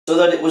so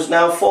that it was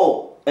now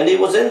full. And he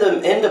was in the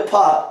hinder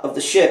part of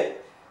the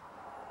ship,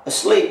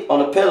 asleep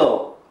on a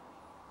pillow.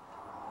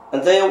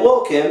 And they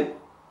awoke him,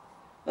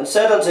 and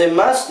said unto him,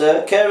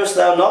 Master, carest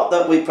thou not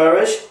that we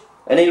perish?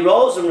 And he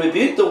rose and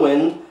rebuked the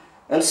wind,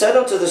 and said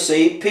unto the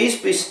sea,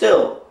 Peace, be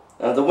still.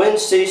 And the wind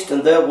ceased,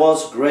 and there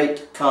was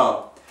great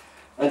calm.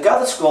 And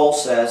Gatherskall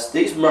says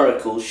these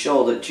miracles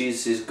show that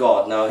Jesus is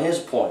God. Now here's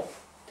a point.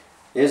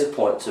 Here's a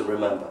point to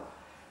remember.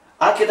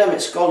 Academic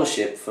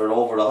scholarship for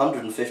over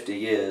 150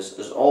 years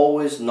has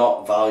always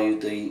not valued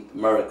the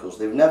miracles.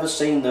 They've never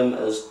seen them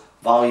as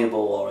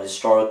valuable or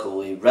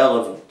historically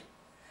relevant.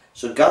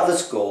 So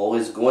Gatherskall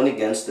is going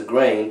against the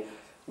grain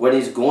when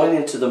he's going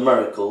into the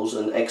miracles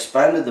and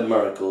expanded the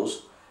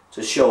miracles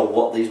to show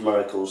what these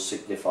miracles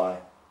signify.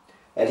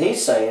 And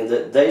he's saying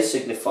that they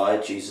signify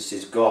Jesus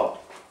is God.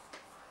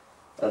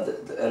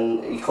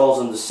 And he calls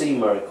them the sea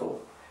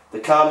miracle, the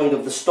calming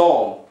of the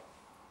storm,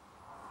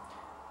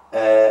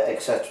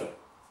 etc.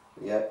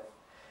 Yeah.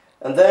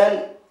 And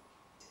then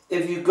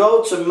if you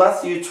go to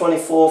Matthew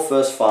 24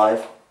 verse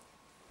 5,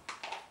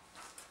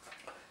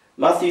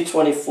 Matthew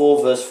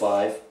 24 verse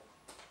 5,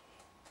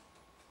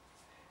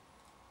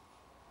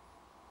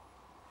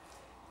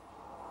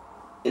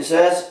 it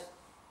says,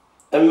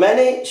 And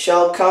many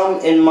shall come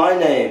in my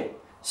name,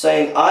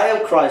 saying, I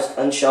am Christ,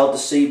 and shall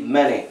deceive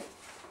many.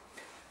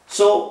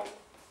 So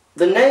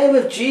the name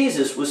of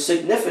Jesus was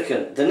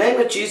significant. The name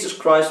of Jesus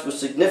Christ was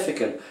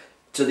significant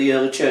to the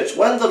early church.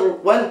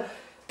 When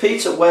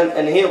Peter went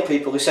and healed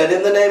people, he said,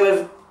 in the name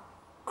of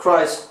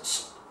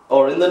Christ,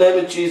 or in the name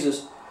of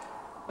Jesus,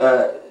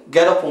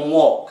 get up and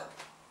walk.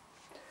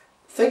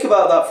 Think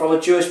about that from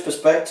a Jewish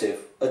perspective.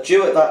 A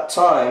Jew at that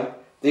time,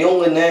 the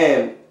only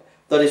name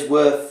that is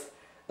worth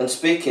and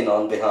speaking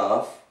on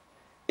behalf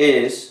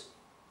is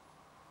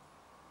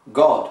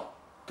God,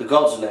 the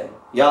God's name,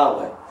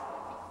 Yahweh.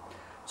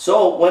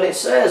 So when it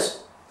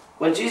says,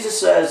 when Jesus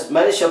says,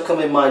 many shall come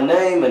in my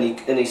name, and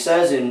he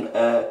says in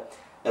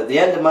at the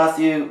end of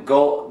Matthew,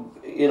 go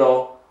in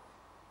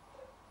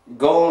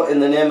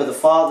the name of the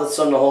Father, the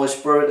Son, and the Holy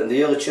Spirit, and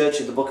the early church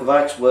in the book of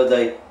Acts, where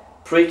they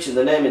preach in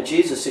the name of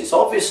Jesus, it's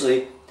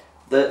obviously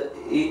that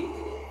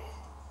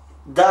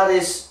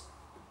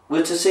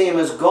we're to see him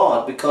as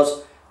God,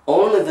 because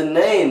only the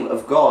name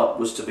of God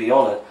was to be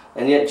honoured.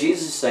 And yet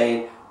Jesus is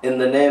saying, in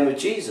the name of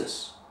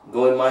Jesus,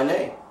 go in my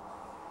name.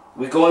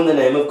 We go in the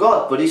name of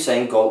God, but he's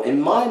saying, go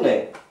in my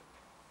name.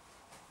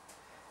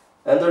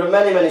 And there are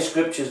many, many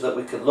scriptures that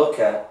we could look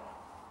at.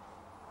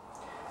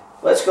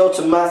 Let's go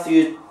to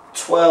Matthew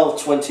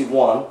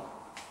 12:21.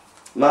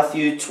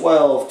 Matthew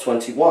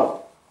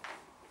 12:21.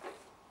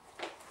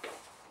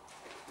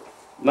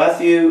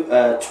 Matthew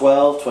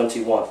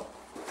 12:21.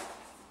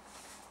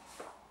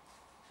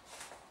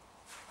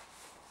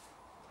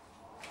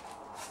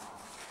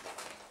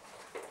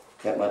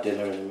 Get my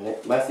dinner in a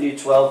minute. Matthew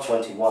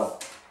 12:21.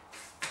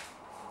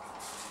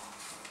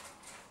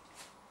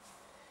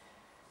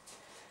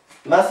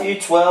 Matthew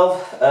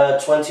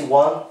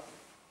 12:21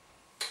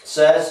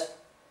 says,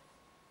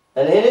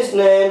 And in his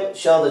name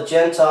shall the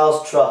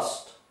Gentiles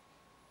trust.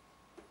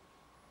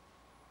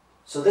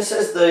 So this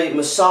is the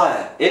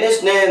Messiah. In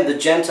his name the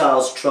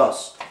Gentiles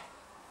trust.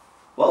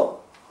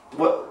 Well,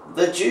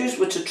 the Jews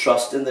were to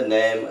trust in the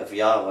name of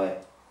Yahweh.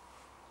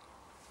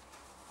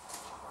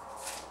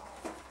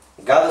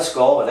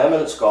 Gatherskall, an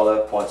eminent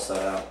scholar, points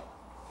that out.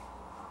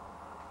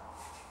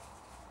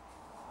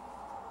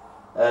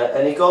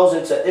 And he goes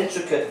into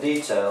intricate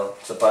detail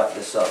to back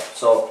this up.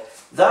 So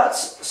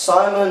that's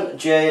Simon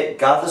J.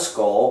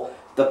 Gatherskall,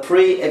 the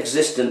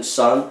pre-existent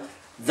Son.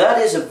 That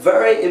is a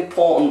very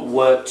important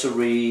work to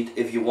read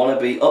if you want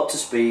to be up to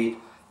speed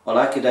on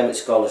academic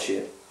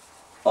scholarship,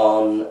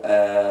 on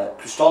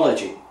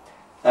Christology.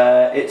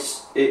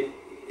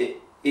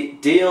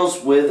 It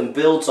deals with and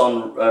builds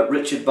on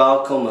Richard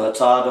Balcom,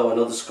 Hurtado, and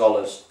other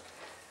scholars.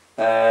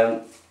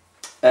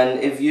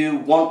 And if you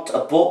want a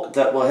book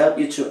that will help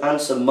you to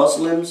answer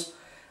Muslims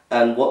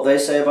and what they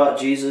say about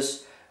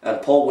Jesus,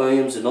 and Paul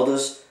Williams and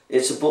others,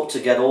 it's a book to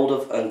get hold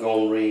of and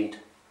go and read,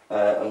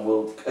 and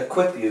will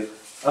equip you.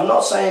 I'm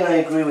not saying I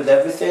agree with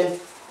everything,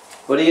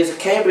 but he is a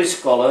Cambridge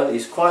scholar,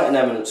 he's quite an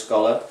eminent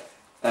scholar,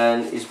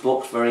 and his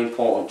book's very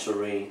important to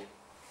read.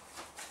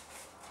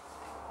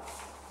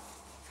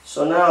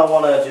 So now I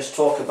want to just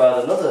talk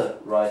about another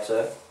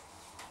writer.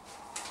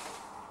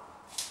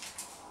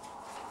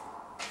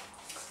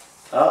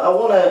 I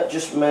want to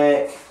just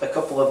make a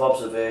couple of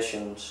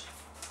observations.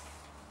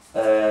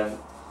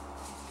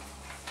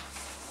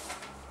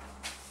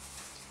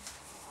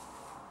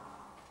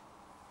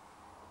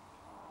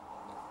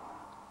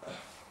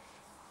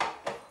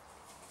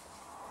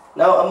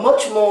 Now, a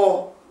much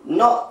more,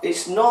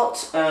 it's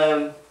not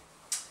in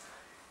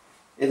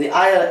the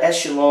higher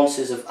echelons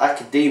of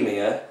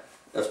academia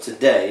of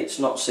today, it's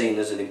not seen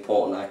as an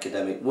important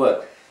academic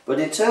work.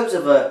 But in terms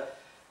of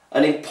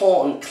an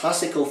important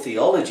classical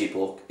theology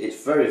book,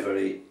 it's very,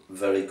 very,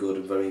 very good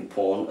and very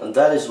important, and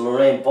that is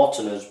Lorraine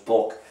Bottiner's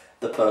book,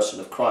 The Person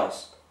of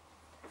Christ.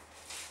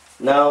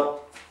 Now,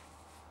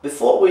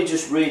 before we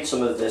just read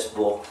some of this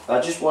book, I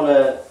just want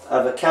to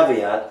have a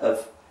caveat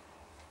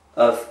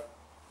of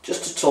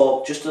just to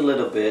talk just a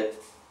little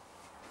bit.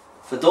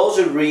 For those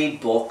who read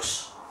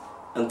books,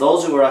 and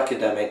those who are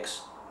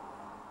academics,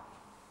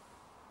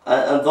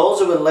 and those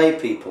who are lay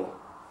people,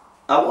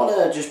 I want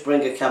to just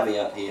bring a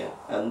caveat here,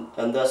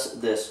 and that's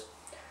this.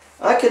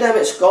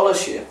 Academic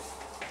scholarship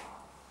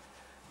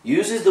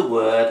uses the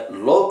word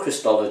low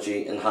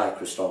Christology and high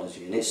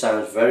Christology, and it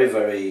sounds very,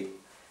 very,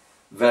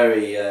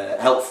 very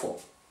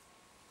helpful.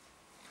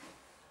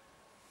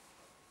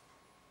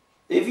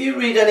 If you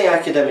read any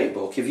academic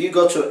book, if you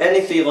go to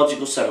any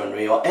theological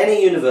seminary or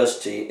any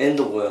university in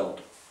the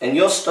world and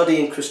you're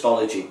studying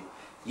Christology,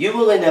 you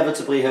will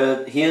inevitably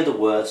hear the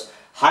words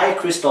high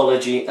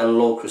Christology and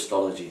low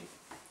Christology.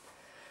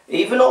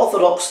 Even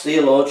Orthodox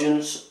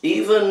theologians,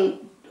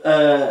 even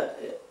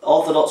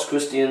Orthodox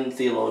Christian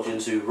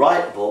theologians who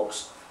write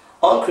books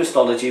on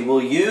Christology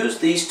will use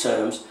these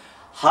terms,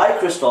 high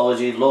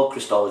Christology, low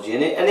Christology,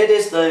 and it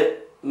is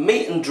the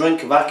meat and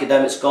drink of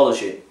academic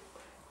scholarship.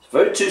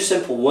 Very two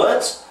simple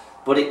words,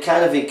 but it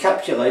kind of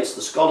encapsulates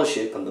the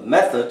scholarship and the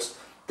methods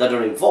that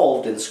are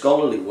involved in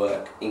scholarly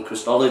work in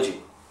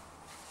Christology.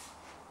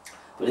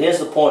 But here's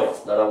the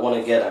point that I want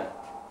to get at.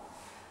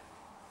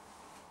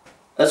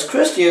 As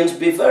Christians,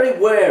 be very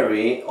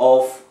wary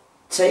of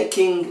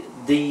taking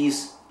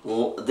this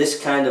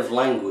kind of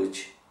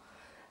language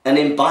and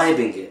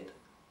imbibing it.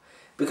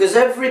 Because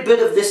every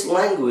bit of this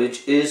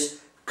language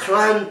is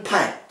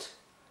cram-packed,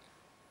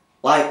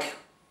 like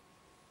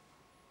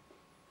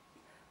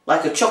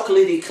a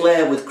chocolate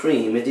eclair with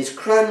cream. It is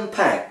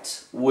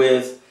cram-packed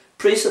with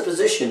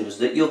presuppositions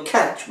that you'll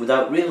catch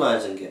without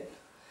realizing it.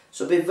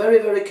 So be very,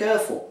 very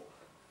careful.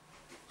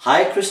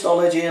 High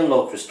Christology and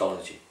low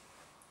Christology.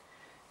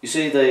 You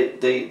see,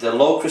 the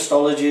low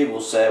Christology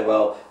will say,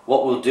 well,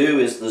 what we'll do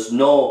is there's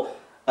no,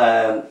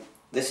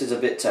 this is a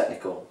bit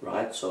technical,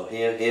 right? So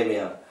hear me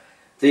out.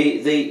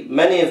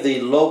 Many of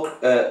the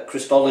low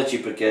Christology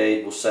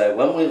brigade will say,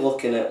 when we're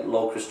looking at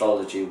low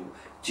Christology,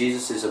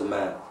 Jesus is a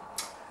man.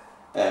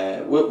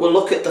 We'll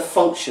look at the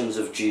functions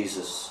of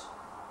Jesus,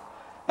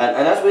 and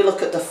as we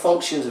look at the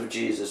functions of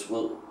Jesus,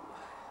 we'll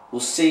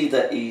see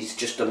that he's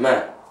just a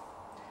man.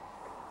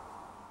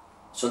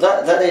 So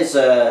that is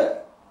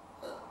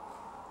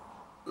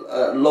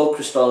low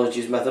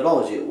Christology's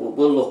methodology.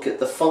 We'll look at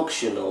the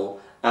functional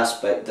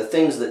aspect, the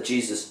things that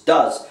Jesus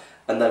does,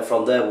 and then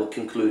from there we'll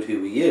conclude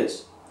who he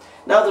is.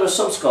 Now there are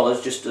some scholars,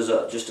 just as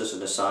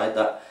an aside,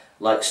 that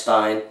like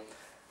Stein,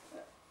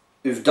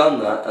 who've done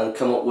that and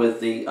come up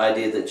with the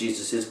idea that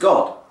Jesus is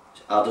God.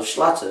 Adolf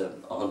Schlatter,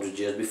 100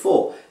 years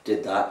before,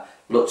 did that,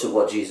 looked at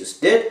what Jesus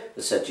did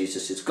and said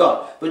Jesus is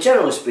God. But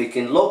generally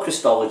speaking, low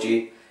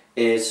Christology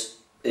is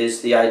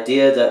the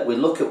idea that we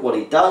look at what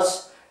he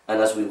does,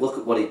 and as we look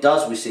at what he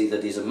does, we see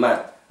that he's a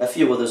man. A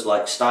few others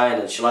like Stein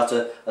and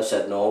Schlatter have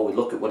said, no, we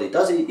look at what he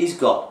does, he's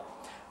God.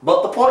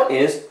 But the point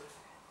is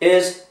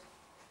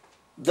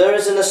there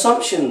is an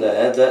assumption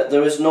there that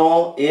there is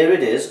no, here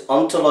it is,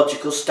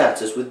 ontological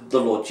status with the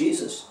Lord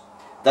Jesus.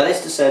 That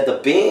is to say, the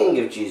being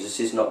of Jesus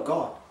is not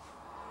God.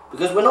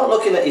 Because we're not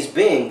looking at his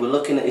being, we're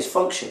looking at his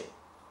function.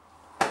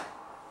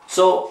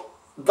 So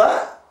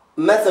that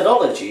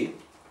methodology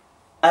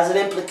has an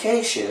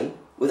implication,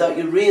 without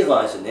you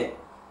realizing it,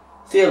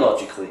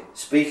 theologically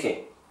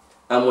speaking,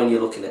 and when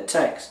you're looking at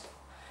text.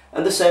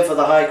 And the same for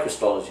the high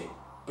Christology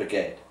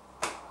brigade.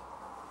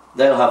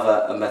 They'll have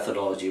a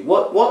methodology.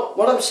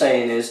 What I'm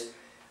saying is,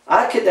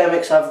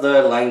 academics have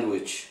their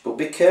language, but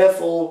be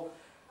careful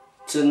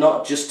to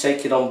not just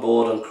take it on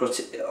board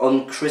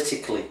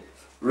uncritically.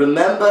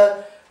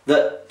 Remember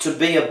that to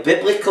be a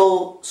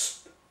biblical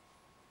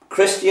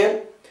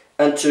Christian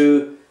and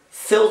to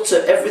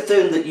filter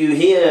everything that you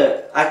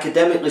hear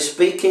academically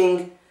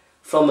speaking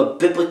from a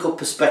biblical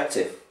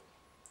perspective.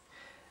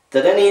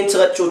 That any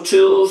intellectual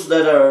tools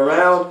that are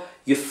around,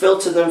 you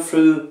filter them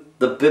through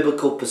the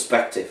biblical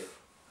perspective.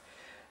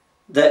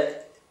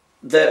 That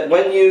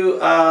when you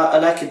are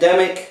an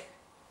academic,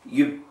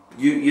 you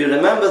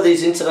remember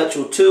these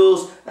intellectual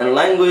tools and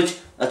language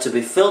are to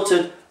be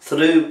filtered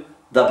through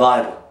the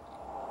Bible.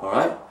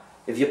 Alright?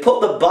 If you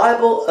put the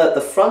Bible at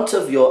the front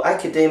of your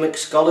academic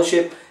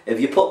scholarship, if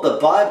you put the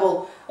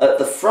Bible at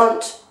the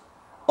front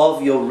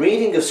of your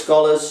reading of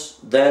scholars,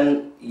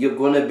 then you're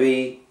going to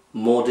be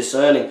more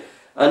discerning.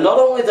 And not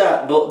only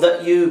that, but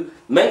that you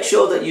make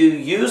sure that you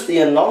use the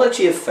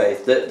analogy of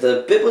faith,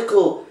 the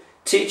biblical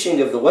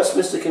teaching of the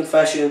Westminster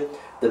Confession,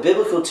 the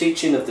biblical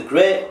teaching of the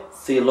great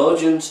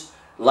theologians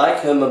like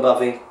Herman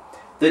Bavinck,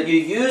 that you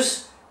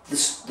use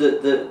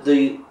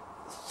the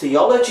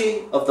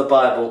theology of the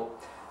Bible,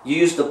 you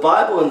use the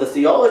Bible and the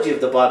theology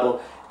of the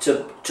Bible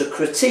to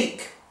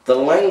critique the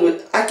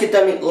language,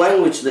 academic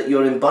language that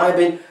you're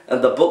imbibing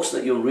and the books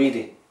that you're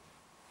reading.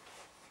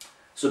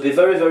 So be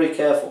very, very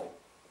careful.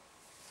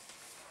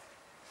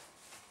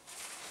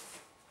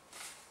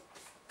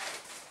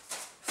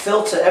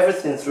 Filter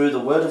everything through the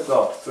Word of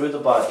God, through the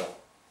Bible.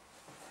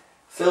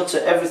 Filter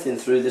everything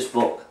through this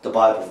book, the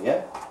Bible,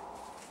 yeah?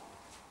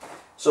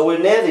 So we're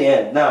near the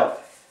end. Now,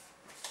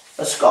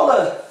 a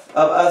scholar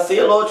a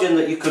theologian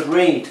that you could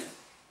read.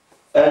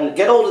 And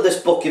get hold of this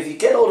book. If you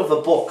get hold of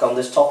a book on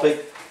this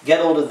topic,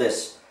 get hold of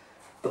this.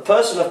 The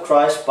Person of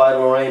Christ by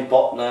Lorraine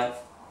Bottner.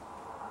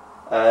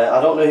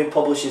 I don't know who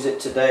publishes it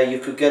today. You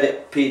could get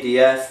it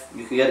PDF,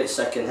 you could get it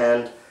second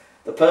hand.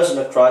 The Person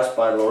of Christ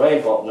by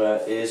Lorraine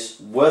Bottner is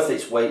worth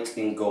its weight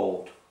in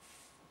gold.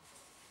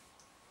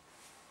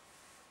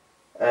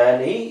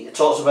 And he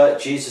talks about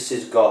Jesus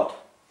is God.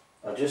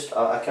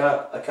 I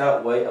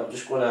can't wait. I'm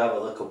just going to have a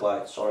little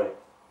bite. Sorry.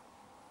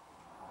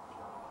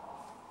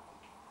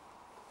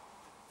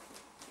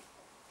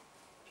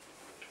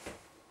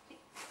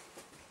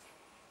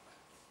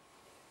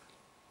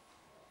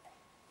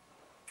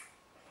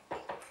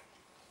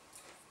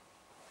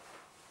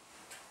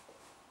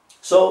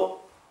 So,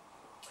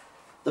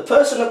 The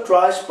Person of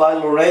Christ by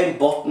Lorraine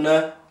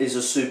Bottner is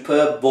a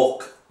superb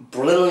book.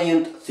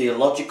 Brilliant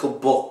theological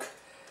book.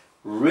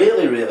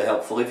 Really, really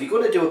helpful. If you're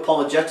going to do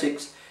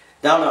apologetics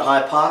down at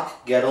High Park,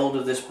 get hold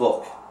of this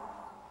book.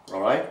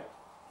 Alright?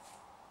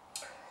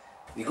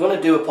 If you're going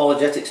to do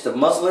apologetics to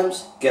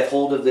Muslims, get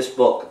hold of this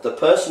book. The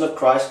Person of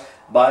Christ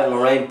by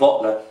Lorraine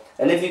Bottner.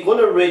 And if you're going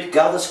to read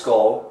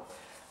Gatherskall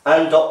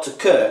and Dr.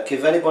 Kirk,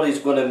 if anybody's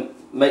going to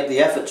make the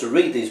effort to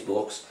read these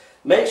books,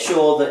 make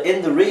sure that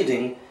in the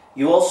reading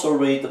you also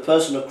read The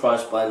Person of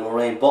Christ by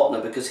Lorraine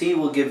Bottner, because he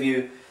will give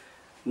you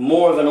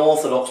more of an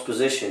orthodox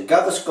position.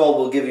 Gatherskall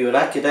will give you an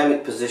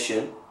academic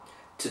position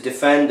to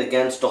defend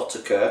against Dr.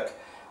 Kirk,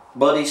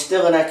 but he's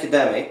still an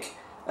academic,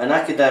 and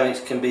academics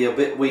can be a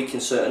bit weak in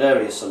certain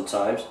areas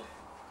sometimes.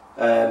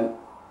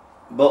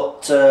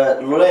 But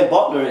Lorraine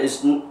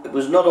Bottner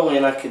was not only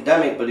an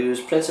academic, but he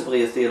was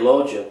principally a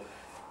theologian,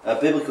 a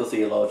biblical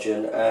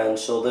theologian, and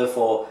so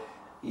therefore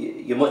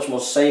you're much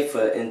more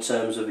safer in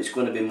terms of it's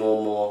going to be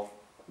more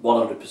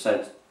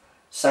 100%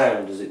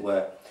 sound, as it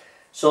were.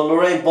 So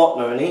Lorraine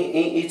Bottner, and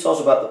he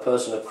talks about the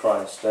Person of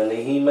Christ, and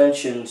he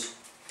mentions,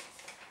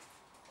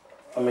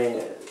 I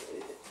mean,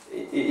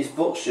 his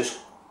book's just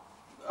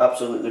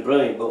absolutely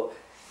brilliant, but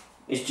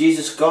is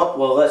Jesus God?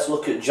 Well, let's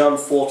look at John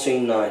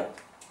 14:9.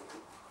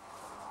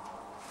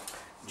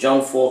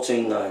 John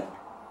 14:9.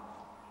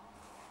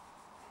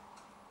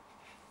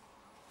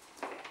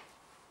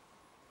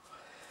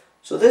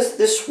 So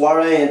this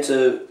soiree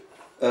into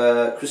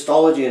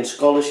Christology and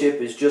scholarship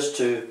is just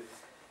to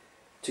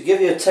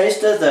give you a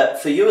taster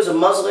that for you as a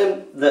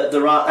Muslim, that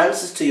there are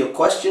answers to your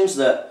questions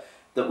that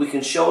we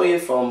can show you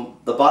from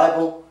the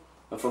Bible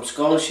and from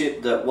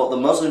scholarship, that what the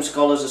Muslim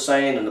scholars are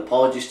saying and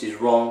apologist is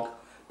wrong,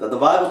 that the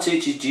Bible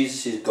teaches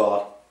Jesus is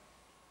God.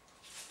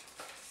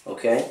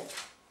 Okay?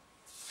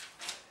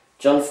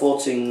 John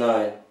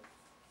 14:9.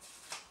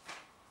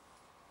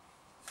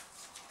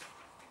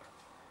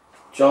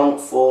 John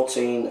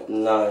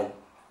 14:9.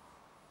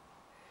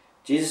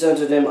 Jesus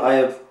answered him, I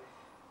have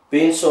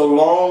been so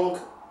long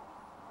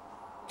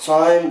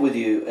time with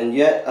you, and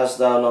yet hast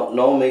thou not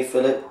known me,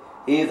 Philip?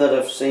 He that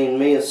hath seen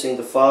me hath seen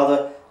the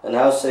Father, and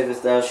how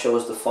sayest thou, show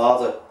us the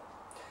Father?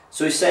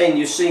 So he's saying,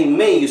 you see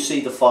me, you see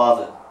the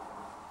Father.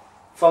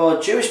 From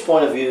a Jewish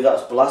point of view,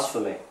 that's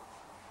blasphemy.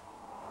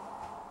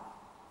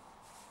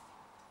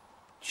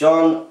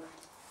 John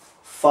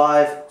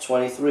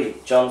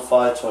 5:23. John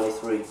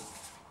 5:23.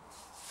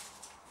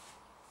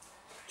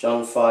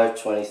 John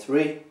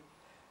 5:23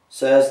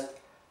 says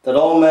that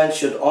all men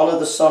should honour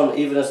the Son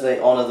even as they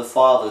honour the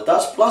Father.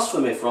 That's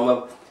blasphemy.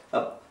 From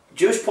a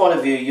Jewish point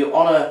of view, you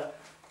honour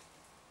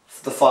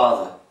the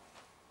Father,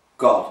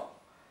 God.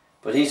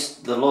 But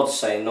the Lord's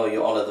saying, no,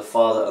 you honour the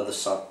Father and the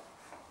Son.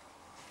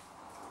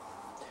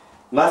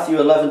 Matthew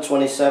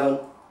 11:27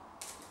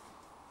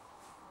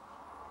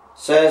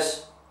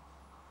 says,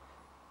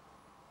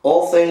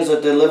 all things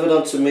are delivered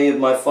unto me of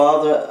my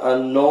Father,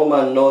 and no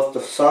man knoweth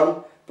the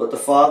Son, but the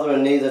Father,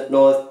 and neither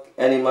knoweth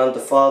any man the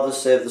Father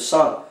save the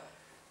Son.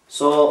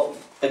 So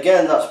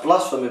again, that's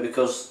blasphemy,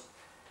 because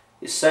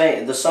it's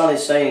saying, the Son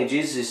is saying,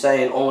 Jesus is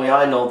saying, only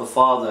I know the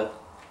Father.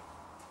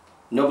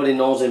 Nobody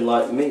knows him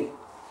like me.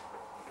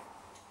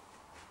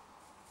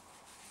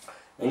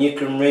 And you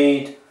can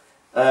read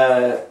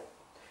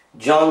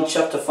John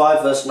chapter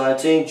 5 verse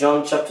 19,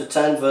 John chapter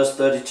 10 verse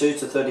 32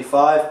 to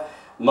 35,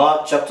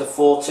 Mark chapter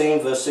 14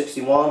 verse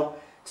 61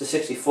 to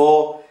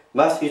 64,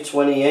 Matthew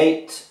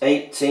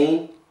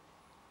 28:18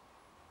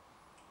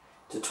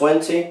 to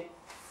 20.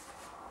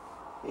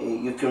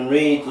 You can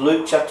read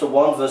Luke chapter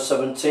 1 verse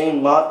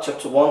 17, Mark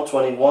chapter 1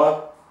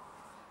 21,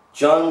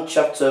 John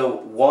chapter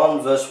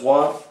 1 verse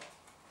 1.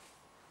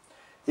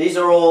 These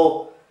are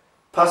all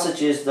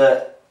passages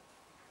that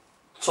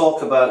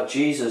talk about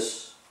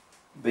Jesus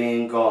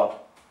being God.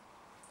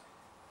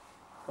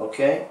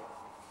 Okay?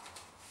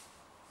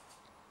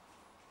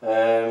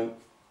 We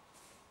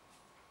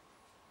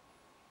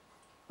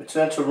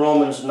turn to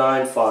Romans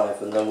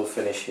 9:5 and then we'll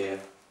finish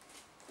here.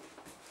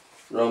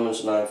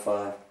 Romans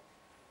 9:5.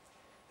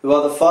 Who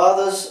are the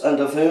fathers, and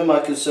of whom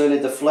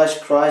concerning the flesh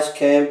Christ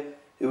came,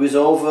 who is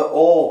over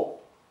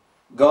all.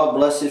 God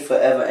blessed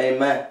forever.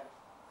 Amen.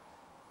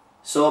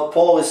 So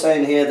Paul is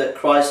saying here that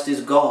Christ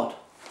is God.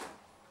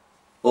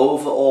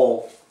 Over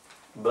all.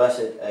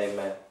 Blessed.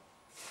 Amen.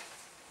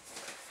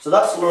 So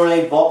that's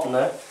Lorraine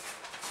Bottner.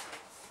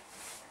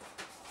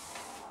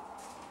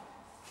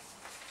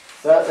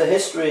 Throughout the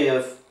history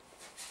of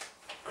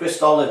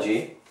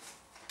Christology,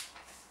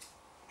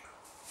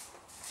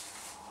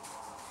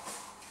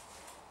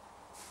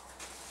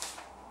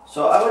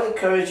 so I would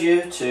encourage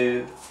you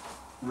to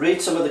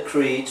read some of the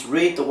creeds,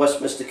 read the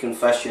Westminster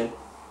Confession.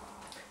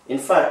 In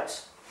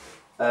fact,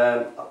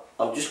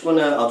 I'll just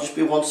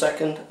be 1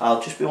 second.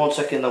 I'm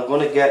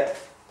going to get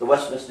the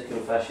Westminster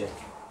Confession.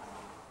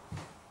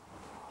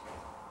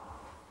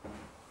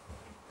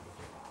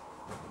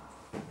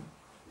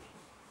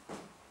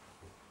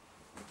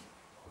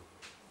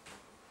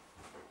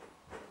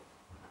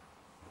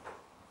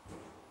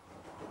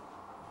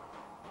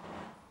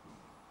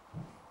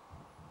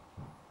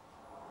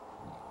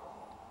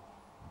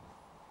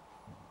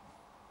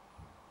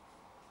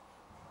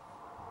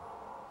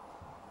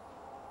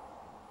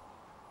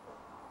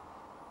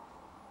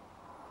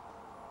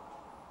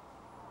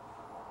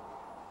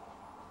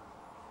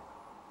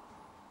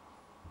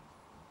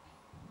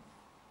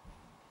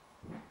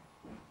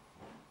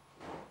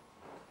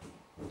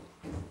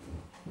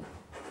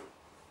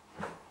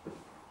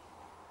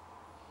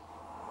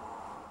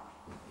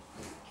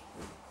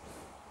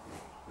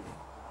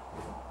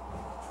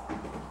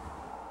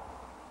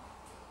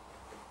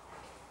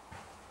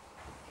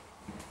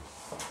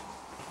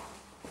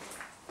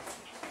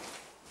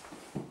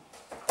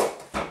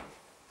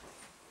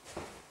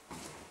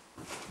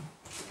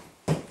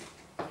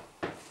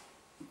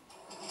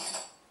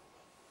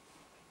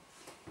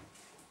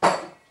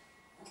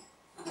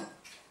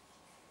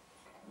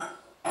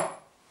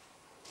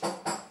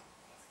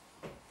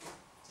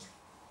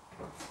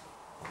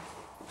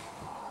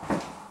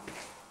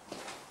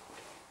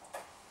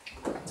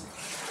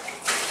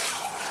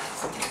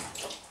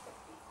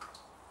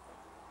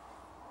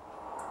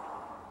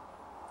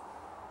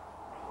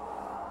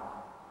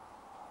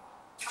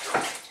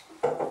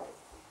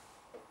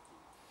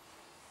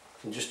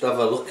 And just have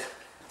a look.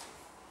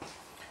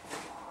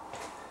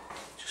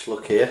 Just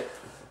look here.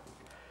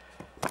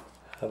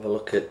 Have a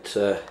look at.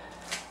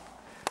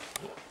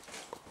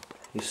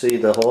 You see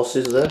the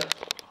horses there?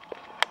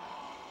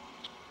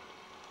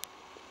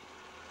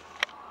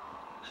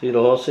 See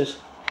the horses?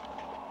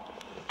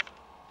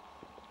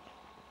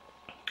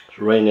 It's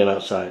raining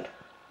outside.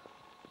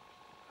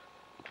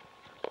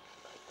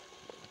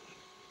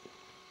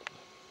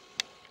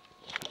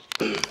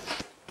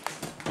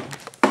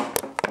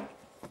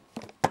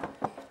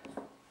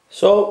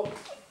 So,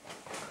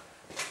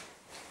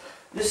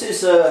 this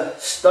is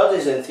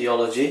Studies in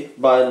Theology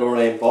by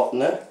Lorraine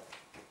Bottner,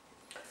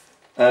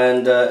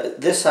 and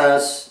this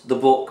has the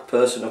book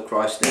Person of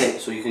Christ in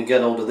it, so you can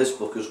get hold of this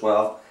book as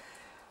well,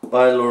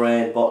 by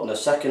Lorraine Bottner,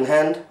 second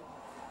hand.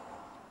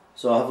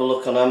 So have a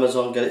look on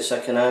Amazon, get it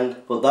second hand,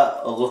 but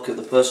that will look at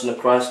the Person of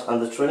Christ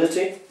and the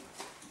Trinity.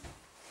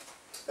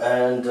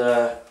 And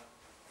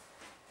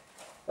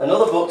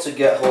another book to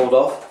get hold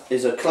of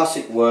is a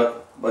classic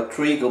work by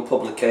Kriegel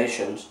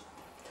Publications.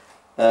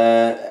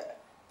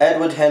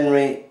 Edward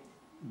Henry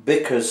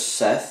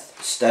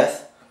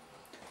Bickersteth,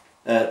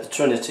 The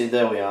Trinity,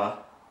 there we are,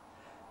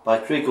 by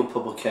Kriegel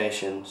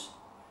Publications.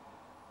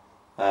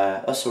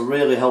 That's a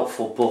really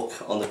helpful book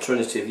on the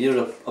Trinity. If you're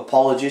an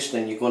apologist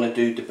and you're going to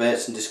do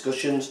debates and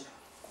discussions,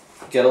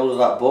 get hold of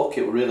that book,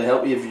 it will really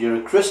help you. If you're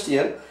a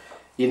Christian,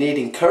 you need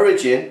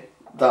encouraging,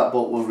 that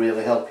book will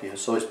really help you.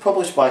 So it's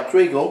published by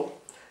Kriegel.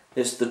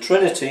 It's The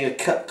Trinity, a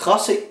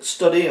classic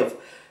study of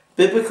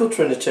biblical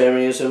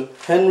Trinitarianism,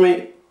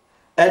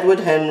 Edward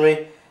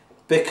Henry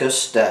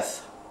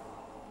Bickersteth.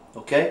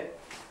 Okay,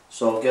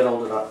 so get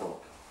hold of that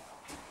book.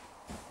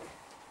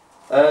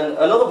 And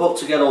another book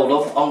to get hold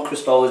of on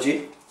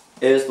Christology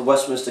is the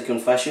Westminster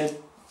Confession,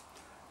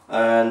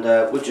 and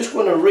we're just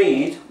going to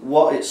read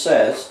what it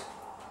says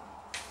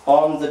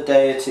on the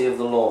deity of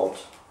the Lord.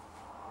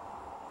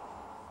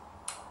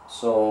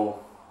 So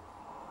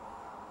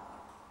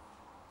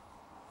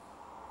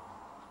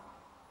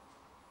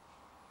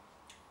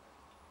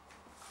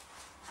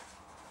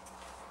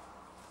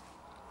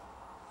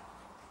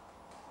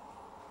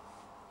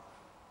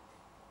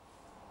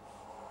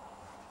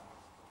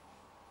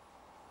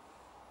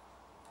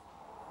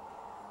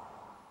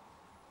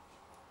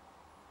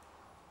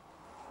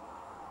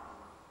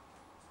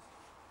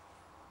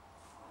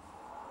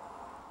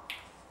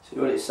see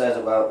what it says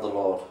about the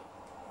Lord.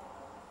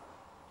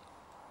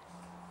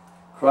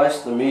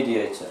 Christ the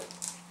Mediator.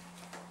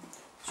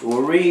 So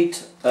we'll read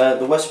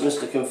the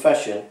Westminster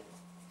Confession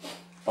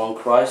on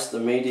Christ the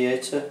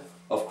Mediator,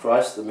 of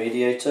Christ the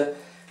Mediator,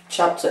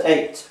 chapter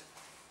 8.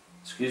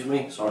 Excuse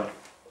me, sorry.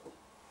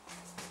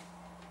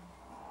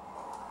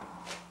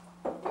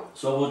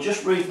 So we'll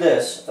just read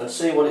this and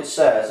see what it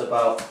says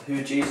about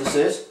who Jesus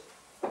is.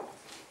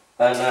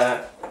 And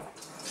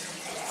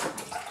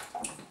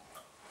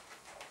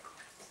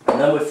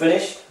then we're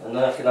finished, and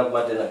then I can have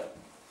my dinner.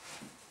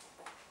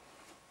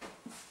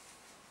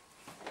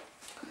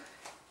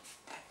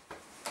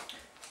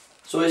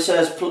 So it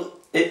says,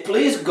 it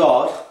pleased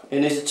God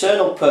in his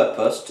eternal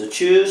purpose to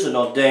choose and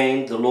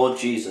ordain the Lord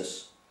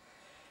Jesus,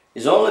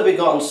 his only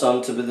begotten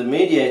Son, to be the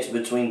mediator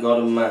between God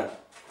and man,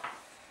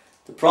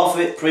 the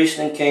prophet, priest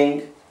and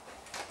king,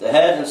 the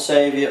head and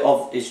saviour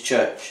of his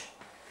church,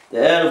 the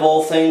heir of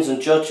all things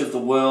and judge of the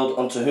world,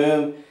 unto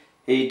whom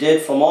he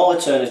did from all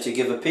eternity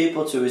give a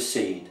people to his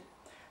seed,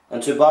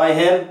 and to by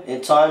him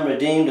in time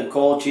redeemed and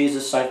called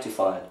Jesus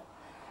sanctified.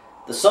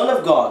 The Son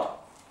of God,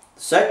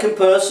 the second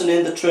person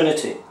in the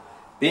Trinity,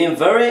 being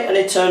very and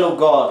eternal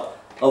God,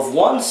 of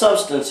one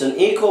substance and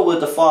equal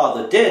with the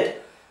Father, did,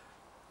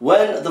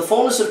 when the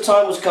fullness of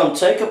time was come,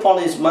 take upon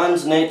his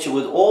man's nature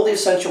with all the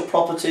essential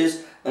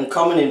properties and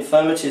common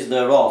infirmities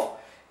thereof,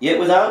 yet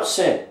without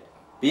sin,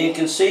 being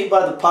conceived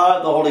by the power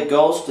of the Holy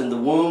Ghost in the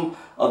womb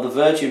of the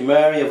Virgin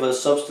Mary of her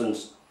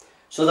substance,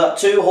 so that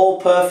two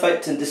whole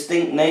perfect and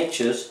distinct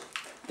natures,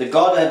 the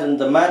Godhead and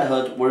the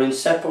manhood, were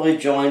inseparably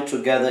joined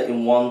together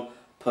in one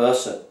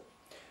person,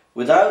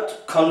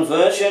 without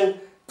conversion,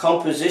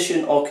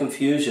 composition or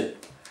confusion.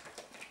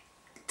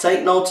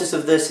 Take notice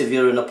of this if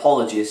you're an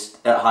apologist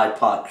at Hyde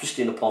Park,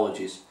 Christian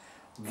apologist.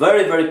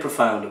 Very, very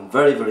profound and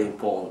very, very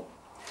important.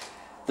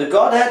 The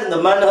Godhead and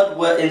the manhood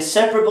were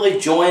inseparably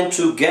joined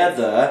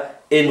together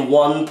in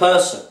one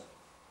person.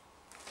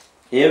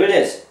 Here it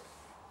is.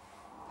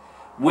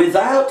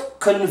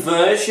 Without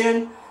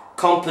conversion,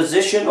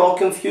 composition or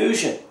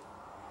confusion.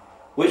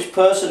 Which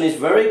person is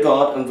very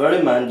God and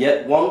very man,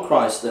 yet one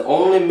Christ, the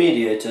only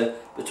mediator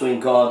between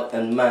God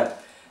and man.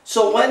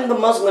 So when the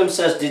Muslim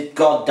says, did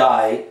God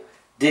die?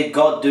 Did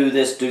God do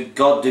this? Did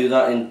God do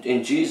that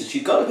in Jesus?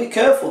 You've got to be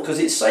careful, because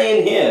it's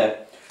saying here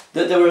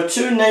that there were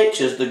two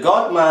natures, the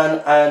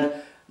God-man and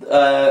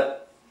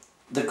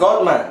the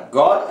God-man,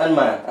 God and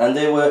man. And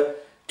there were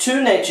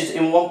two natures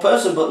in one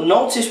person. But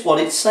notice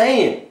what it's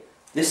saying.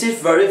 This is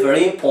very,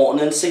 very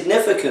important and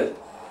significant.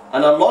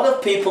 And a lot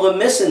of people are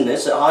missing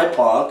this at Hyde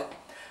Park.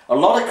 A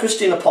lot of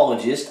Christian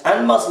apologists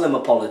and Muslim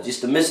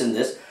apologists are missing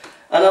this.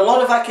 And a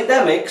lot of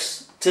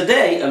academics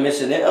today are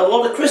missing it. A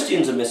lot of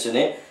Christians are missing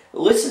it.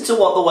 Listen to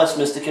what the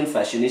Westminster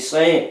Confession is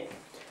saying.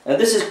 And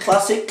this is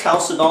classic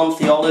Chalcedon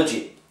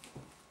theology.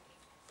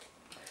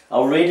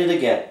 I'll read it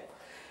again.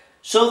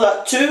 So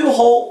that two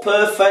whole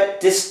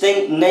perfect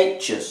distinct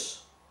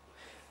natures,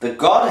 the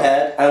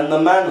Godhead and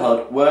the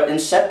manhood, were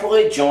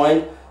inseparably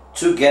joined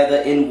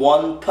together in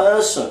one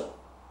person,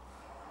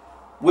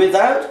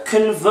 without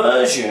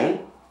conversion,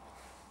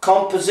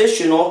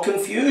 composition or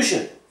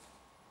confusion.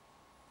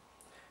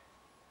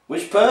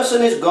 Which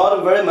person is God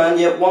and very man,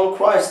 yet one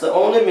Christ, the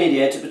only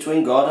mediator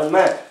between God and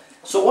man.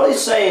 So what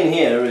he's saying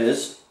here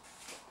is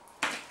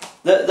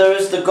that there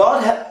is the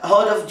Godhead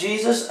of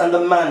Jesus and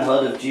the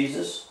manhood of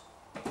Jesus.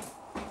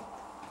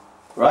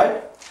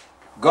 Right?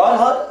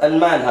 Godhead and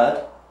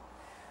manhood.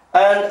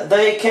 And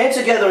they came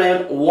together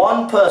in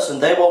one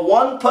person. They were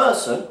one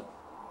person,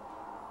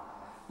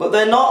 but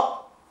they're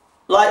not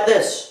like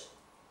this,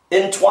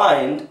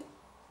 entwined.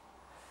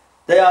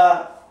 They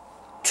are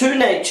two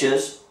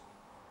natures,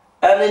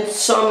 and in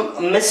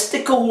some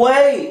mystical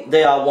way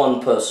they are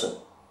one person.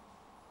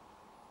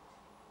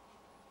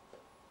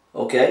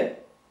 Okay?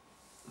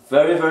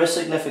 Very, very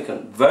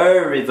significant.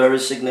 Very, very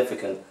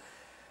significant.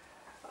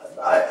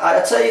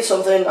 I tell you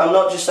something, I'm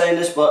not just saying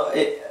this, but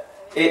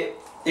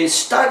it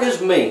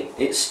staggers me.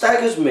 It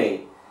staggers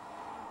me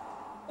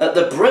at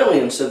the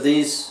brilliance of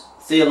these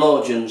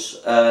theologians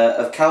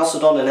of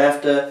Chalcedon and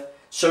after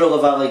Cyril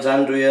of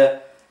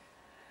Alexandria.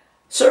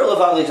 Cyril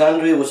of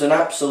Alexandria was an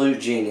absolute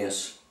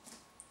genius.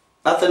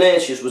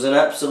 Athanasius was an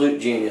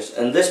absolute genius.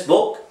 And this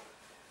book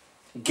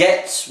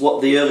gets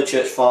what the early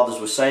church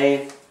fathers were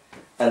saying.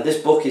 And this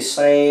book is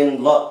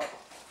saying, look,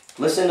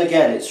 listen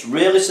again, it's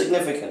really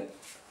significant,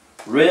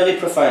 really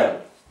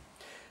profound.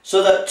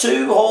 So that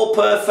two whole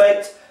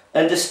perfect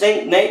and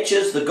distinct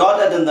natures, the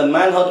Godhead and the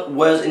manhood,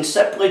 were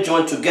inseparably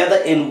joined together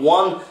in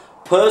one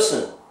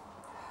person.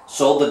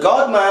 So the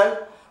God-man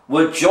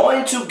were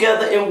joined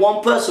together in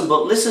one person.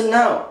 But listen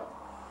now.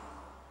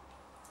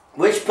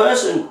 Which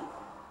person?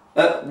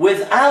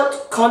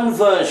 Without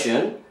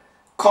conversion,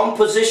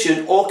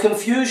 composition or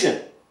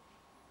confusion.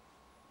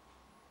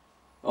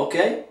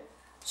 Okay?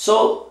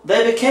 So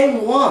they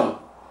became one,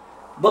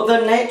 but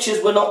their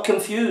natures were not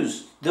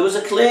confused. There was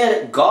a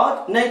clear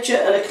God nature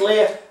and a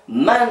clear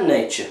man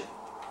nature.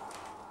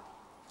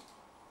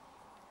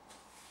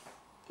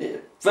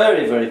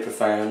 Very, very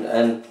profound,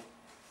 and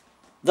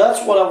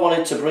that's what I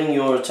wanted to bring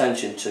your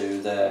attention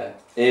to there,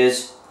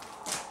 is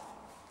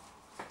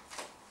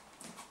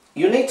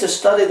you need to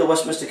study the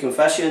Westminster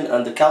Confession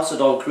and the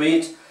Chalcedon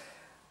Creed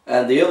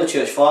and the early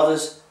church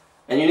fathers,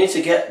 and you need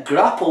to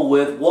grapple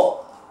with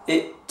what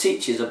it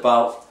teaches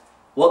about,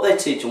 what they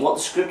teach and what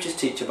the scriptures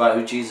teach about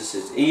who Jesus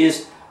is. He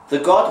is the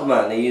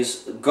God-man. He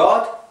is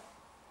God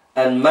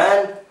and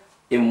man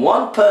in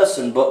one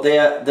person, but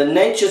the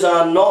natures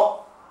are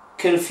not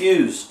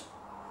confused.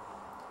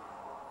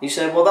 You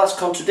say, well, that's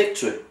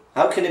contradictory.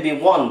 How can it be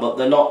one but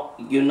they're not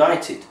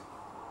united?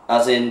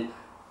 As in,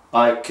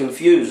 like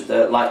confused,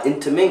 they're like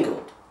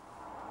intermingled.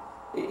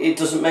 It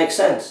doesn't make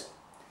sense.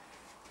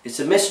 It's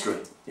a mystery.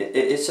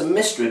 It's a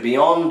mystery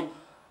beyond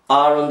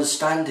our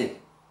understanding.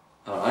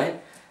 Alright?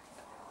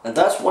 And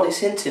that's what it's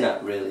hinting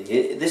at, really.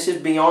 This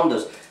is beyond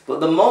us. But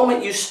the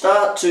moment you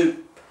start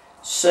to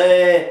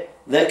say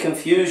they're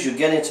confused, you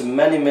get into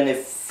many, many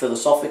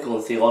philosophical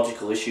and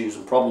theological issues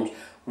and problems,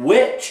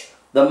 which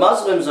the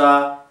Muslims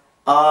are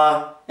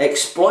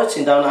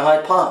exploiting down at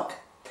Hyde Park.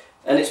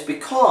 And it's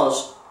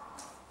because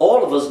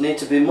all of us need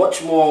to be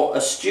much more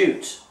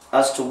astute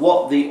as to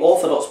what the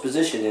orthodox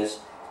position is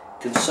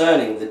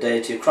concerning the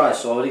deity of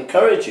Christ. So I would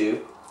encourage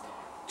you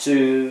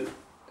to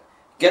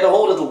get a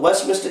hold of the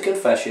Westminster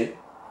Confession.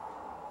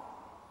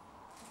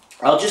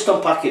 I'll just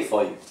unpack it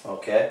for you,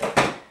 okay?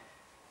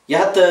 You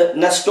had the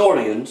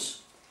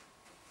Nestorians.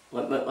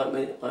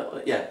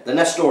 The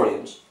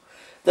Nestorians.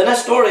 The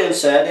Nestorians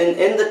said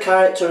in the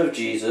character of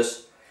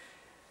Jesus,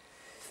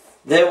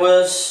 there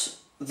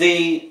was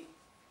the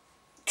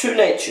two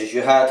natures.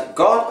 You had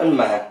God and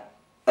man,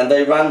 and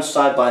they ran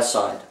side by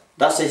side.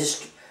 That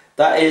is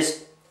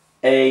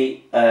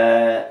a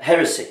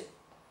heresy.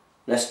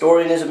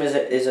 Nestorianism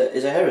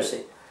is a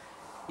heresy.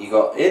 You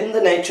got in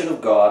the nature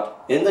of God,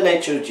 in the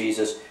nature of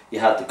Jesus, you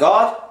had the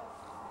God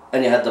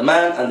and you had the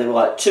man, and they were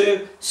like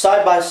two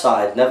side by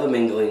side, never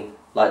mingling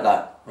like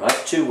that,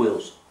 right? Two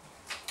wills.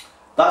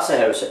 That's a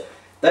heresy.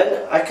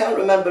 Then I can't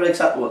remember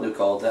exactly what they were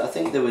called. I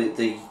think they were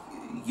the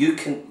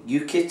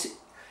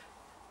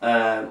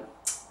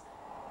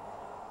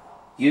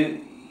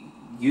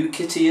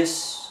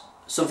Eutychius,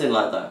 something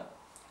like that.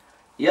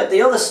 You had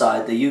the other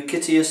side, the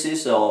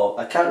Eutychiuses, or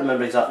I can't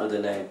remember exactly the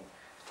name.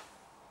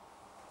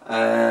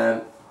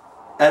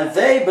 And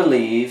they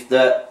believe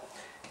that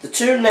the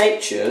two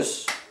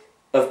natures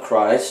of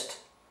Christ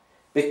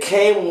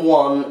became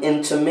one,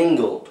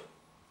 intermingled,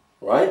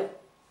 right?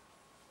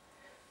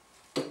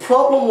 The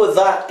problem with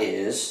that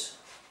is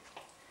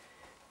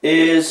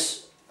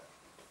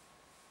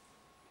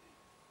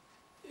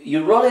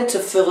you run into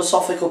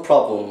philosophical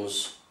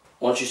problems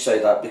once you say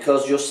that,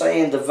 because you're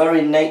saying the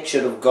very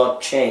nature of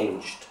God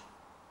changed.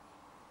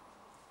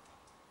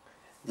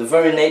 The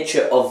very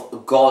nature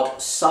of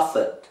God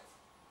suffered.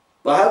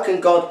 But how can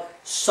God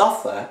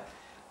suffer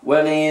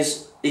when He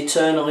is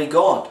eternally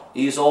God?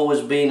 He's always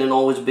been and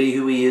always be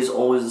who He is,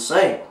 always the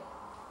same.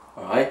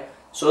 Alright?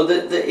 So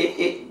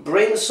it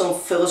brings some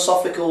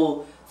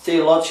philosophical,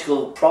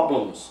 theological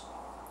problems.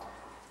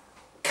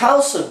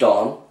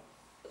 Chalcedon,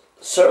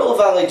 Cyril of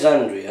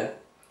Alexandria,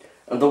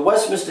 and the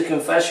Westminster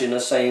Confession are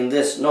saying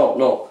this.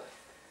 No.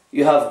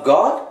 You have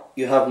God,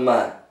 you have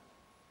man.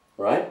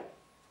 Right?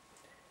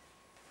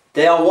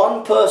 They are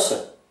one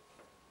person.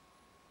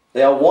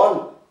 They are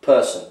one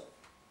person.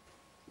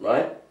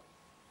 Right?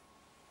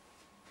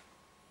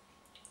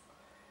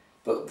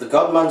 But the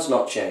God-man's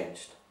not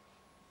changed.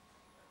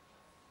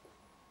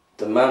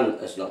 The man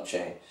has not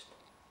changed.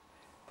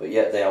 But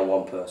yet they are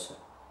one person.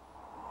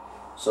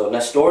 So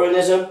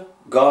Nestorianism,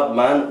 God,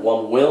 man,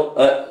 one will.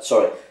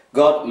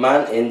 God,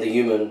 man in the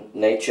human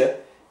nature,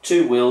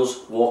 two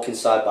wills walking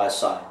side by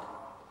side.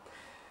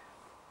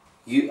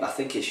 I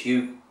think it's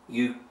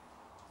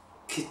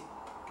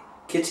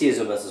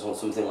Kittyism or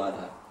something like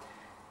that.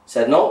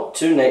 Said no,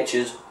 two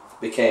natures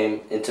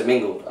became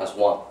intermingled as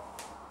one,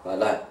 like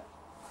that.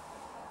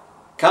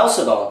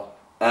 Chalcedon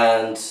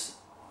and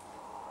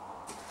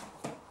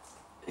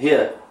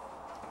here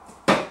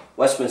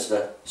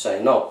Westminster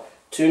saying no,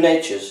 two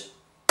natures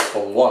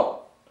become one.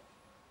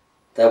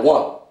 They're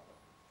one.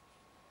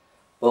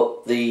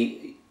 But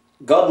the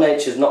God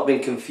nature has not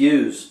been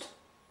confused.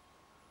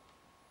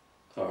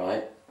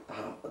 Alright?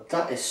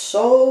 That is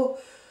so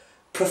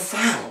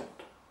profound.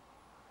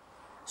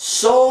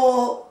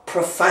 So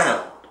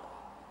profound.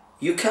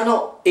 You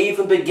cannot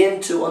even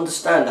begin to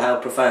understand how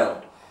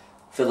profound,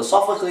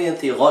 philosophically and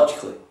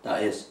theologically,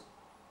 that is.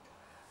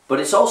 But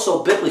it's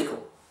also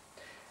biblical.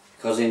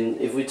 Because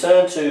if we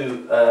turn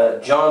to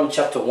John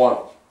chapter 1.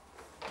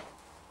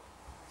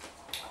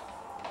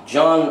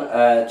 John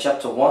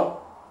chapter 1.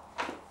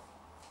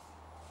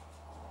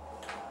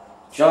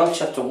 John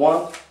chapter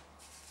 1.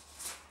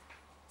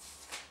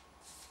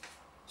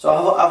 So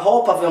I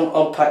hope I've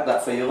unpacked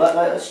that for you.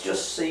 Let's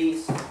just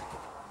see.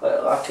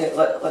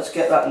 Let's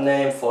get that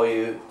name for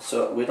you.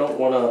 So we don't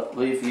want to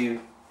leave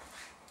you.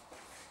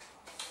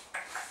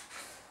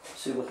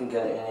 See if we can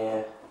get it in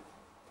here.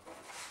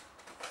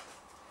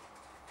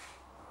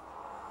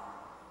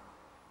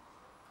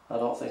 I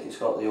don't think it's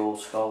got the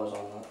old scholars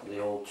on that, the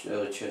old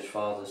early church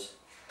fathers.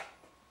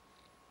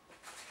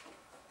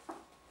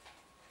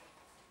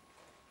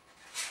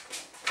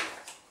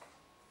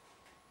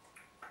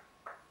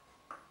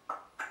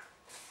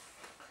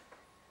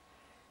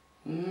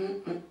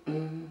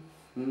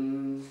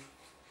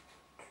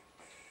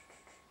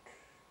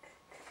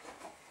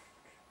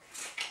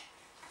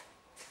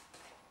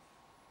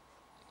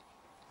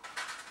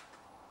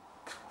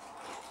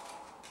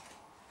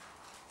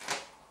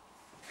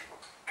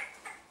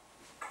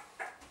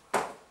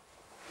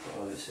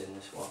 It's in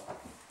this one.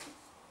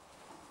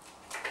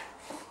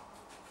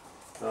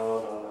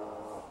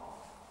 No.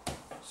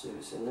 Let's see if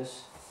it's in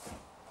this.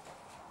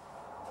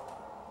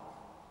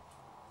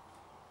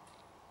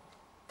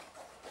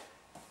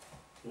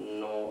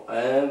 No.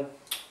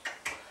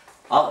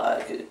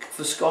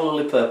 for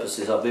scholarly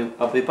purposes.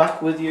 I'll be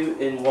back with you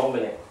in 1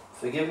 minute.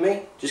 Forgive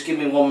me. Just give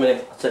me 1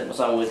 minute. I'll take my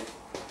sandwich.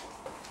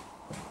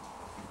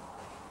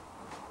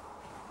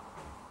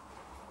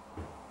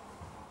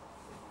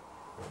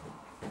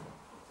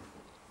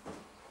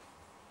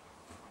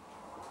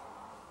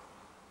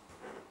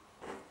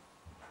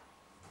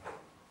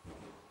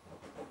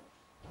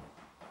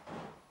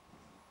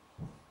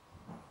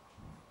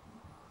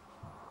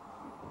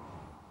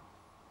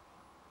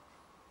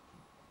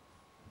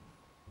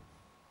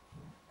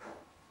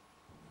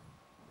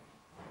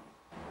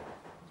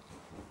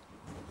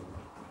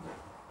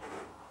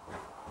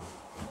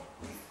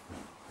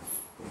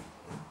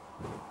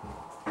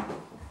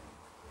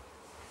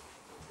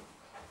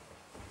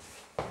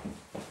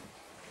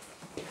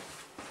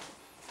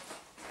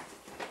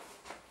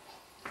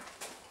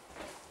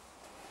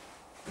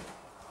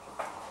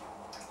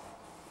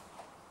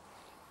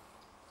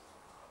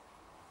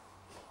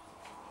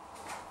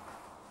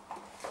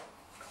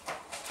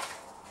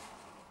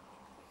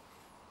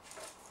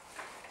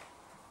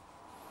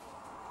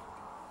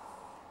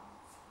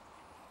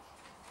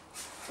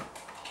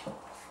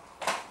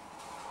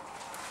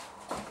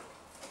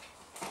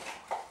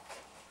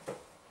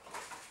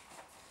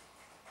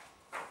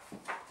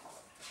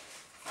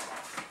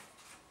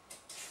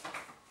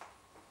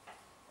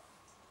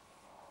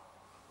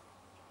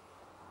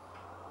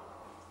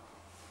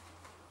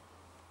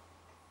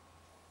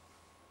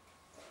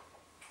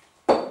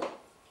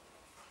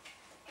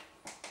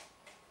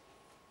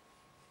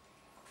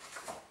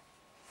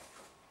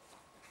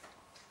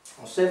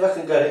 I'll see if I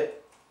can get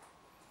it.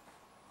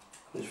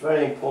 It's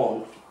very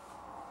important.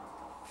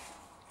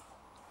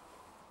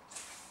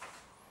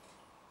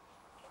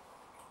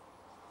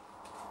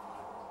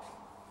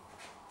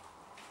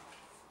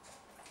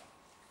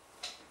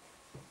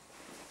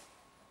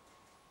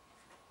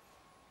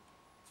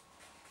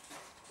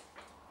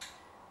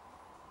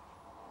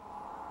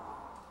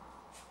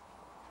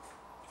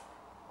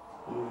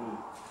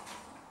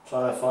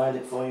 Trying to find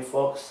it for you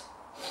folks.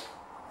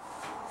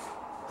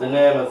 The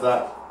name of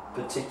that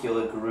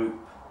particular group.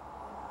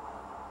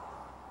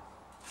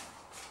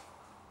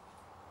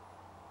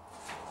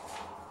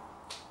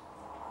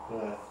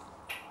 Yeah.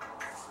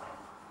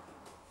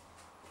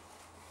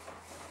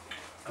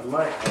 I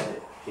might have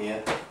it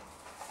here.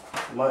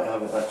 I might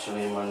have it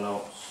actually in my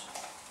notes.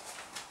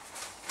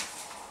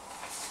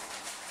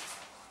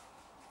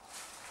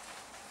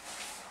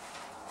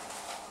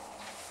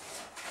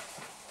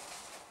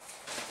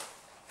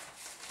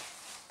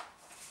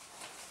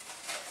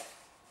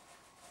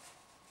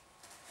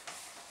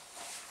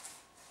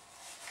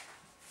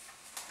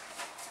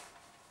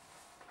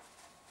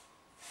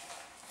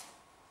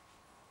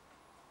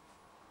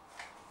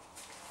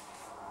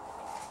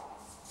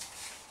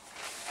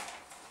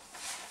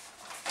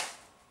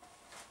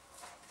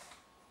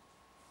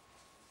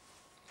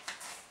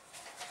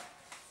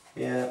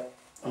 Yeah,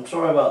 I'm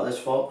sorry about this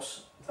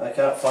folks, I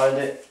can't find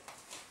it,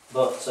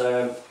 but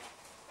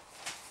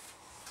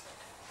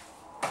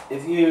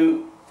if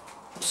you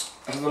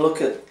have a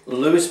look at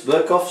Louis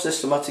Berkhof's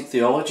Systematic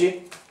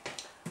Theology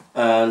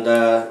and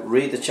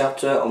read the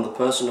chapter on the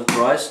person of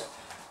Christ,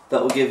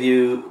 that will give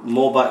you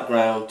more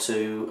background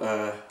to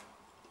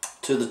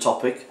the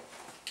topic,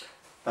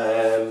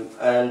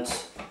 and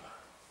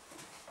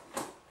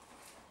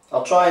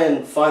I'll try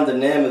and find the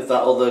name of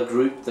that other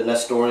group, the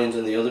Nestorians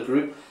and the other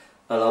group,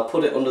 and I'll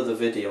put it under the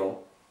video,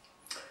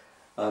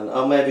 and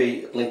I'll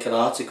maybe link an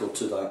article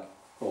to that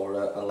or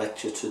a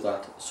lecture to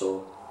that,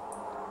 so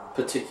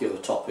particular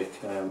topic.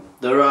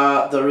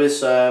 There is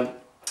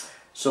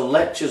some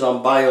lectures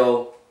on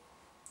Biola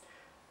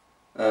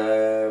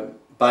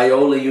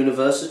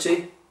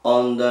University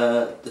on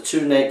the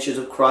two natures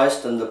of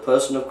Christ and the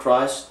person of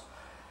Christ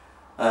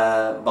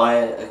by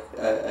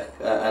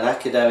an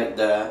academic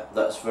there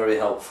that's very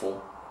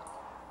helpful,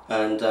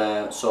 and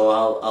so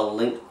I'll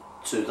link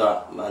to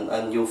that,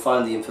 and you'll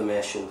find the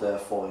information there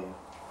for you.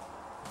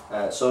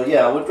 So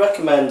yeah, I would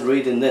recommend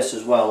reading this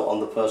as well on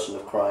the person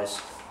of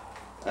Christ,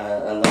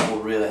 and that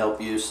will really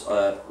help you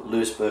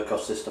Louis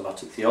Berkhof's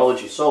Systematic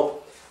Theology.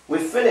 So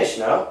we've finished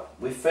now.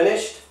 We've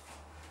finished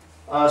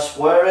our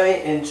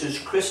soiree into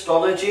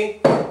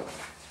Christology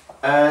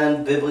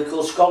and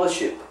biblical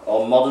scholarship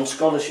or modern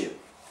scholarship.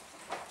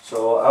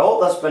 So I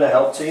hope that's been a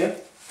help to you,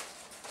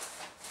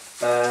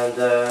 and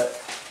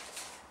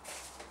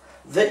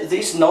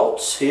these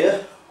notes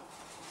here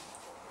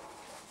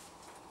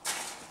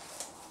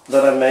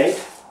that I made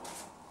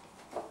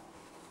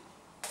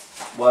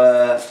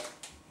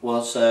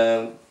was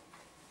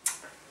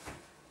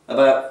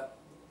about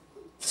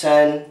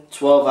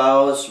 10-12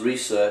 hours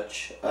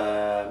research,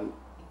 and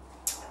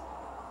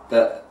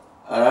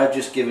I've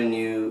just given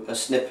you a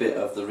snippet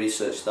of the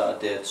research that I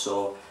did.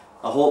 So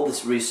I hope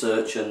this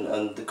research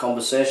and the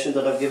conversation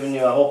that I've given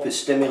you, I hope it's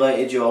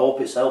stimulated you, I hope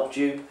it's helped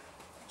you.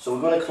 So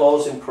we're going to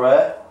close in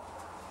prayer,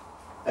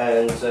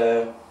 and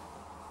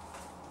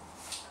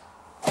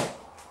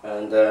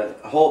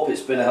I hope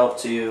it's been a help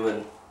to you,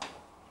 and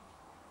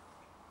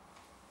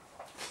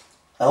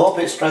I hope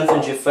it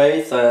strengthens your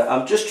faith.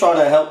 I'm just trying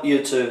to help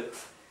you to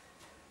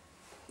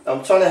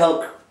I'm trying to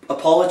help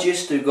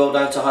apologists who go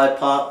down to Hyde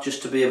Park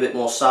just to be a bit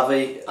more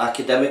savvy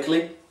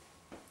academically.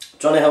 I'm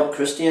trying to help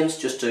Christians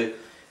just to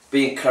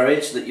be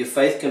encouraged that your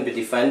faith can be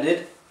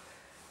defended.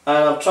 And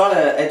I'm trying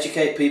to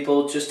educate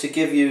people just to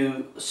give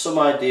you some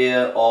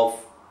idea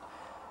of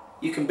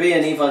you can be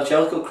an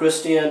evangelical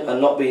Christian and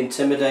not be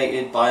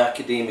intimidated by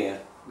academia.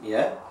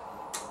 Yeah?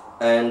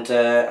 And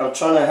I'm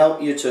trying to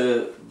help you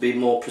to be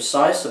more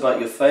precise about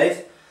your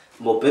faith,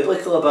 more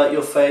biblical about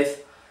your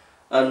faith,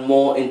 and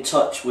more in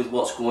touch with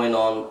what's going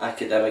on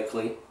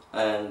academically.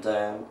 And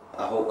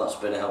I hope that's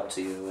been a help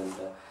to you. And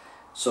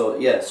so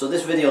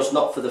this video is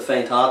not for the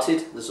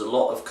faint-hearted. There's a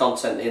lot of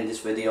content in this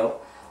video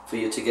for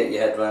you to get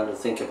your head around and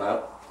think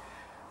about.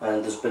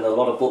 And there's been a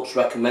lot of books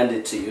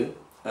recommended to you.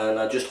 And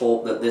I just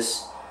hope that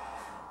this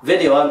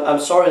video, I'm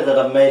sorry that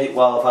I've made it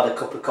while I've had a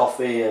cup of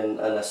coffee and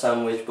a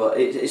sandwich, but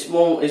it's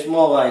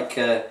more like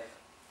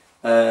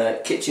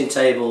kitchen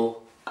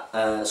table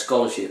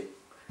scholarship.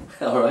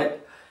 Alright?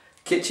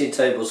 Kitchen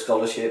table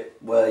scholarship,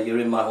 where you're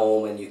in my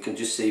home and you can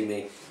just see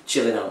me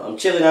chilling out. I'm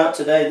chilling out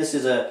today. This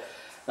is a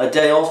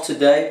day off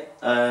today.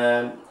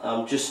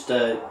 I'm just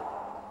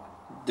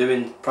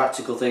doing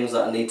practical things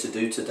that I need to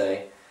do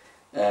today.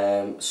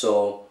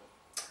 So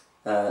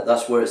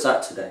that's where it's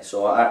at today.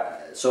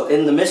 So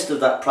in the midst of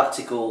that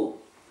practical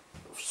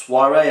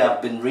soiree,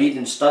 I've been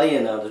reading,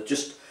 studying, and I've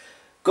just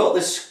got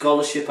this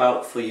scholarship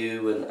out for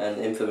you and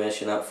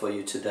information out for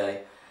you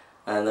today.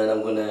 And then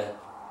I'm going to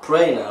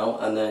pray now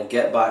and then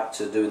get back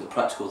to doing the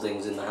practical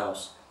things in the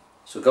house.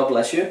 So God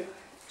bless you.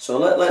 So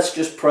let's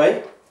just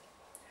pray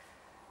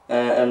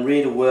and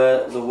read the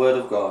word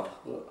of God.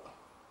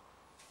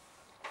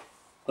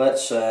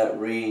 Let's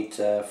read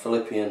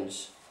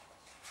Philippians.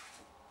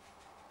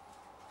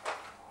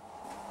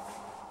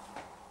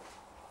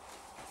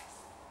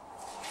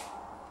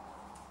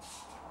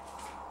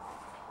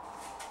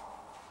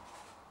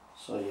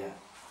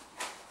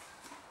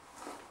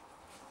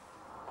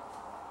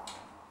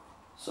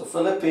 So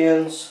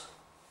Philippians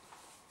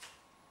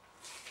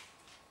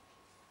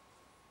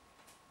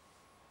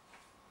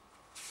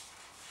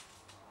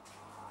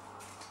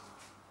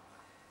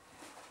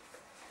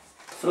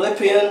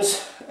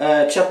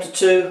chapter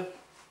 2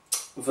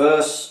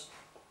 verse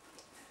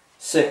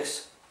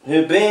 6.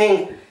 Who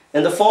being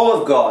in the form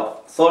of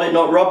God thought it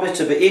not robbery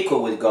to be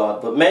equal with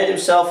God, but made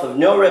himself of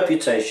no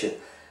reputation,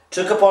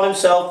 took upon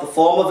himself the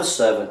form of a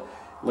servant,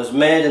 and was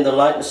made in the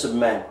likeness of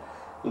men.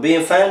 And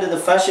being found in the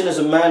fashion as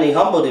a man, he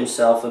humbled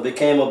himself and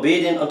became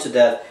obedient unto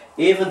death,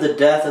 even the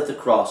death of the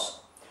cross.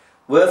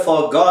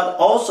 Wherefore God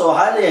also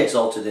highly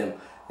exalted him,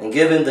 and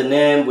gave him the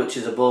name which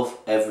is above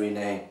every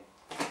name.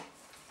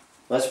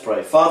 Let's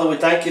pray. Father, we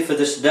thank you for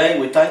this day.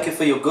 We thank you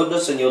for your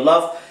goodness and your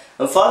love.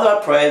 And Father,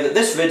 I pray that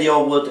this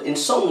video would in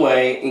some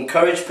way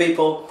encourage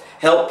people,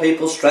 help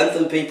people,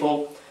 strengthen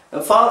people.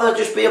 And Father,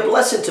 just be a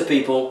blessing to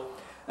people,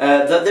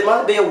 that they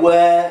might be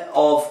aware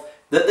of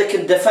that they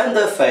can defend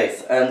their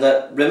faith and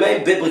that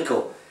remain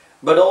biblical,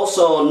 but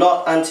also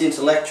not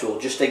anti-intellectual,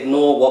 just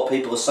ignore what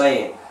people are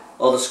saying,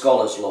 or the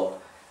scholars, Lord.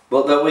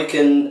 But that we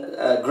can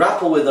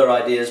grapple with their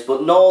ideas,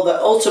 but know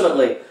that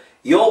ultimately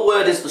your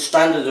word is the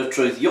standard of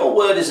truth. Your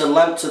word is a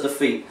lamp to the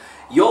feet.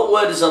 Your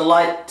word is a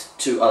light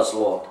to us,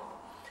 Lord.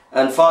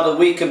 And Father,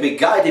 we can be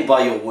guided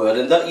by your word,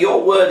 and that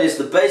your word is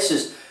the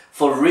basis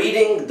for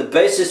reading, the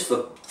basis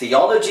for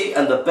theology,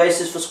 and the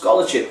basis for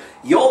scholarship.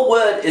 Your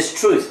word is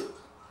truth,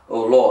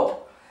 O Lord.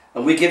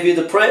 And we give you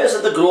the praise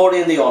and the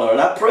glory and the honor. And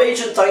I praise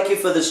and thank you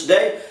for this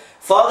day.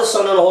 Father,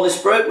 Son, and Holy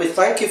Spirit, we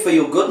thank you for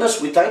your goodness.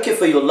 We thank you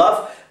for your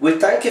love. We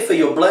thank you for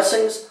your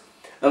blessings.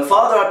 And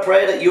Father, I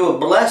pray that you will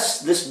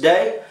bless this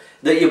day,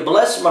 that you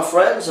bless my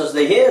friends as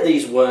they hear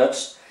these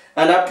words.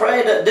 And I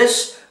pray that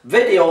this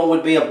video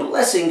would be a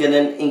blessing and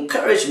an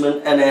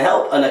encouragement and a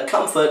help and a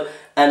comfort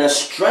and a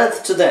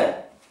strength to them.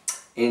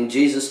 In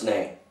Jesus'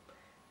 name,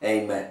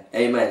 amen.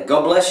 Amen.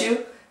 God bless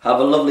you.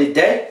 Have a lovely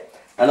day.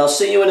 And I'll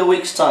see you in a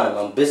week's time.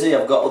 I'm busy,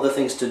 I've got other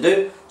things to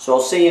do. So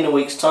I'll see you in a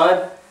week's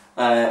time.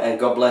 And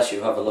God bless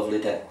you. Have a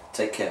lovely day.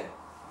 Take care.